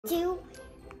Two.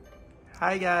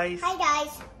 Hi guys. Hi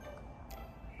guys.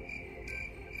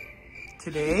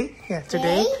 Today,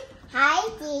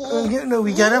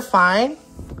 we gotta find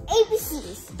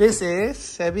ABCs. This is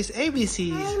Sebby's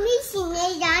ABCs. I'm missing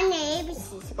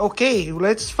ABCs. Okay,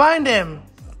 let's find them.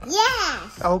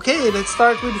 Yes. Okay, let's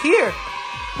start with here.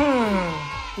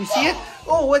 You see it?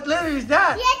 Oh, what letter is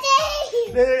that?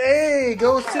 Letter Letter A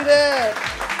goes to that.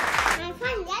 I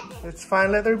found letter. Let's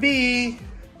find letter B.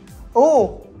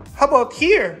 Oh, how about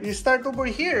here? You start over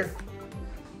here.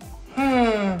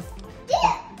 There.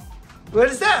 What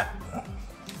is that?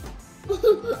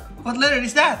 What letter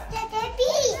is that? Letter B.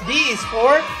 B is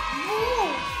for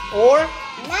or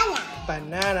Banana.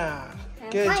 banana. I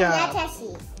Good found job. letter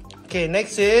C. Okay,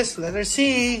 next is letter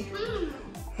C.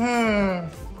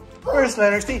 Where's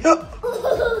letter C?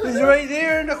 It's right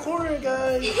there in the corner,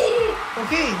 guys.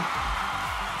 Okay,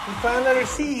 we found letter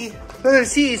C. Letter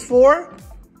C is for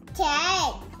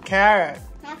Carrot. carrot.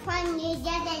 I found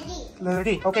letter D. Letter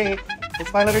D. Okay, let's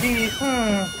find letter D.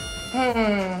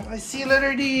 I see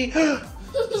letter D.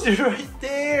 It's right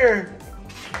there.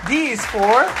 D is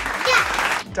for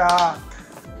duck.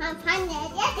 I found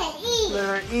letter E.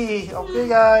 Letter E. Okay,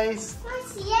 guys.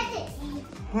 What's letter E?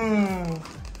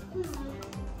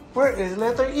 Where is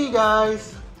letter E,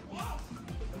 guys?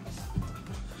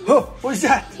 Oh, what's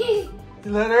that?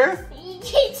 Letter?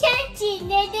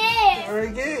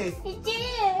 Okay.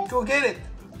 Go get it.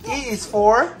 E is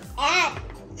for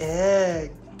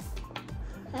egg.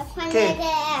 I found Okay.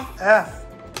 letter F. F.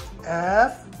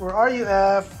 F. Where are you,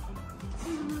 F?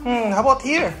 How about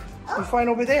here? We find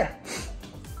over there.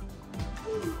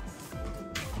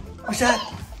 What's that?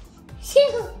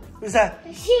 Shoe. What's that?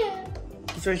 Shoe.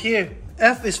 It's right here.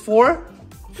 F is for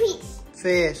Fish.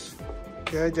 fish.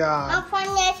 Good job. I found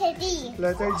letter D.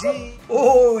 Letter G.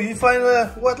 Oh, you find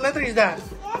what letter is that?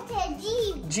 Letter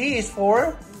G. G is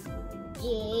for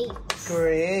G.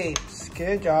 grapes.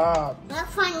 Good job. I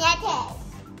found letter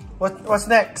What's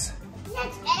next?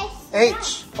 Next S.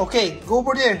 H. Okay, go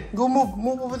over there. Go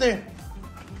move over there.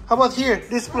 How about here?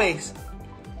 This place.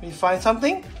 You find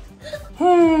something?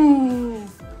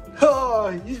 Oh,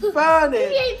 you found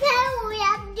it.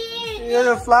 There's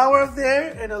a flower up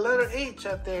there and a letter H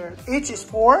up there. H is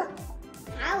for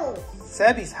House.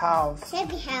 Sebby's house.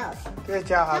 Sebby house. Good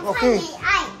job. I Okay. found the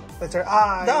I. Letter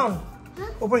I. Down.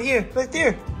 Over here. Right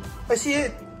there. I see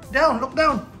it. Down. Look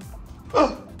down.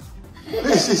 Oh.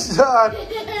 This is that.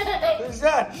 What is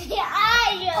that?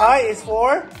 I is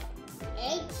for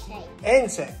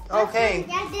insect. Okay.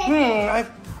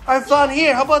 I found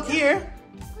here. How about here?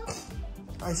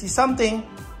 I see something.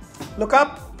 Look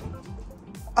up.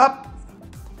 Up.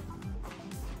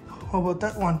 How about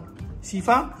that one? See,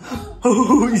 found?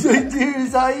 Oh, he's right there.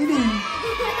 He's hiding.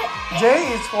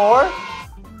 J is for?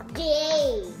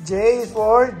 J is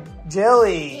for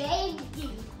jelly.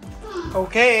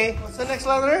 Okay. What's the next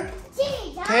letter?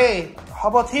 K. How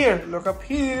about here? Look up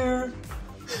here.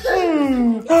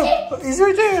 It's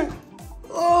right there.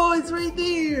 Oh, it's right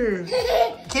there.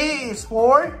 K is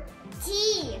for?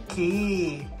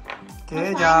 Key.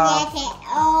 Good job.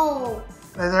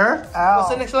 Letter L. What's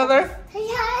the next letter?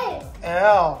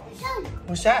 L.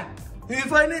 What's that? Did you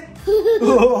find it?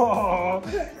 Oh,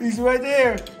 it's right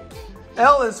there.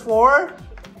 L is for?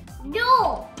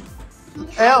 No.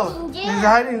 L. He's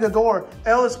hiding in the door.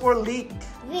 L is for leak.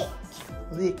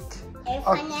 Leak.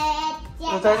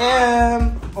 Letter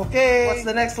M. Okay. What's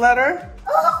the next letter?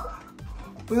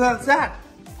 What's that?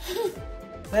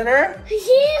 Letter?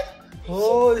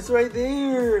 Oh, it's right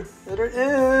there. Letter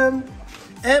M.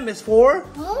 M is for?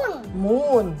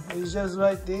 Moon. It's just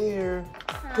right there.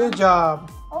 Good job.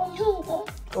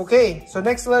 Okay, so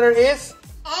next letter is?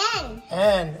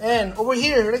 N. N. Over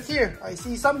here, right here. I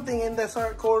see something in the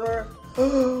corner.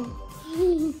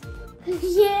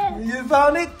 You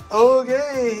found it?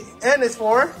 Okay. N is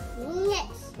for?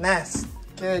 Nest.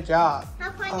 Good job.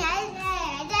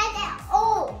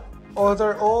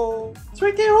 Other O. It's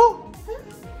right there, O.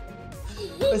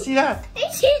 I see that.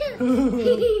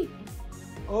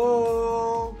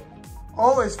 O.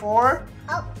 O is for?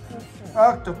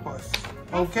 Octopus.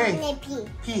 Okay.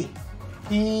 P.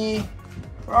 P.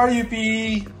 Where are you,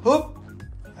 P? Hoop.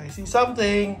 I see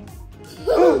something.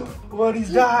 What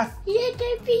is that?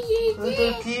 Letter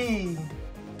P.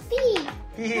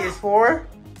 P is for?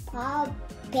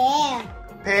 Bear.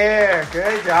 Pear.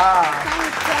 Good job.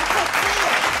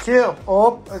 Q.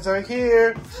 Oh, it's right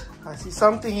here. I see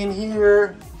something in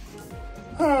here.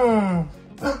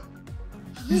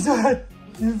 Is that?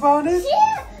 You found it?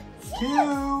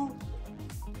 Q.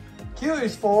 Q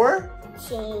is for?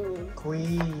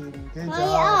 Queen. Good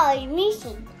job.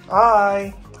 Missing.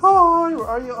 I. Hi. Where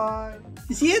are you, I?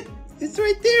 You see it? It's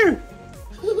right there.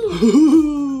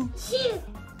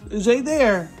 It's right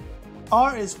there.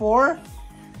 R is for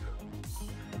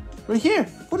right here.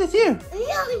 Put it here.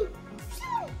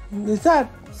 What's that?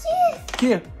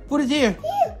 Here. Put it here.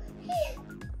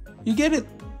 You get it.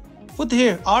 Put it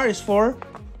here. R is for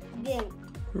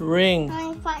ring.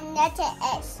 Letter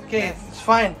S. Okay, it's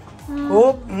fine.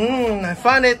 Oh, I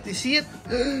found it. You see it?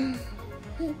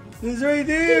 It's right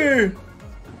there.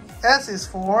 S is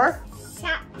for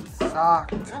Sock.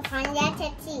 sock. Find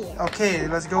letter T. Okay,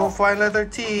 let's go find letter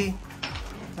T.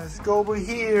 Let's go over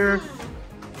here.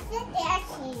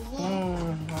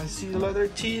 I see the letter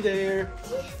T there.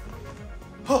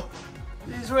 Oh,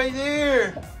 it's right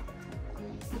there.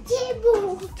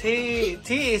 Table. T.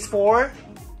 T is for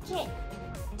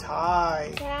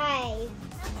tie. Try.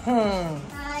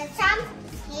 Some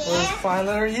Let's here. find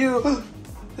letter U.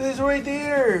 It's right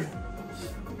there.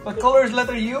 What color is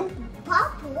letter U?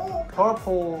 Purple.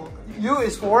 Purple. U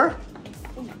is for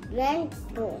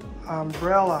Rainbow.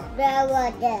 umbrella.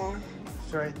 There.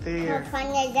 It's right there. Find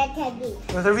letter B.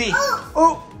 Letter V.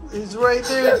 Oh, it's right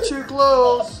there. Too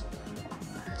close.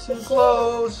 Too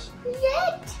close.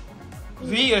 Red.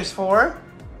 V is for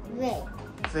Red.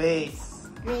 vase.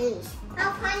 Please.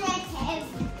 I'll find letter F.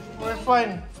 Let's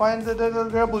find the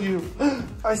W.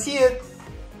 I see it.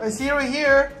 I see it right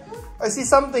here. I see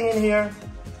something in here.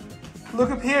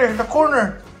 Look up here in the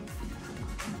corner.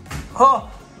 Oh,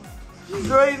 it's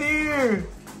right there.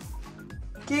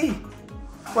 Okay.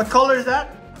 What color is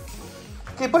that?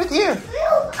 Okay, put it here.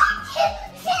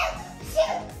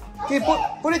 Okay,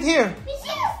 put it here.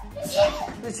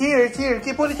 It's here, it's here.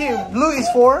 Okay, put it here. Blue is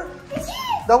for?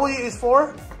 W is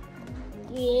for?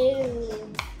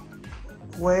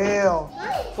 Whale.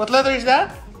 What letter is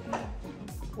that?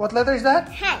 What letter is that?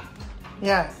 Hat.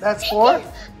 Yeah, that's for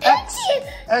X.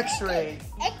 X-ray.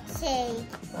 X-ray.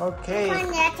 Okay. Find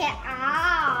letter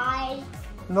I.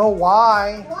 No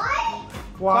Y.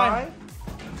 What? Y?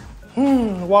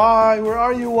 Y. Where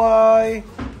are you, Y?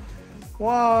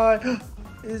 Y.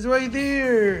 It's right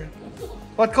there.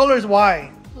 What color is Y?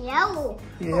 Yellow.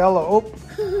 Yellow.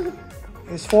 Oh.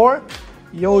 It's for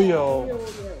yo-yo.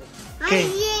 Okay.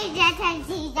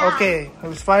 Okay,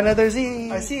 let's find letter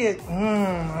Z. I see it.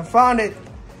 I found it.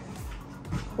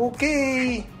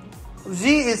 Okay.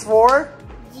 Z is for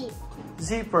Jeep.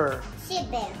 zipper.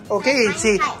 Zipper. Okay,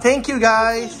 see. Thank you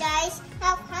guys. Guys,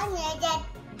 how come that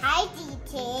I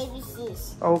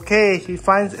ABCs? Okay, he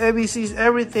finds ABCs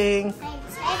everything.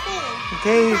 Thanks, Abby.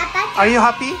 Okay. Are you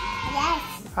happy? Yes.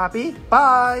 Happy?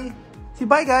 Bye. See,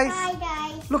 bye guys. Bye,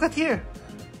 guys. Look at here.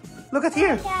 Look at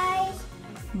here. Guys.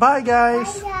 Bye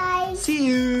guys. Bye, guys. See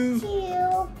you. See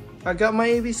you. I got my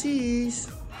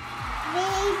ABCs.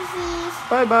 ABCs.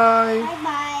 Bye bye. Bye,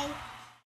 bye.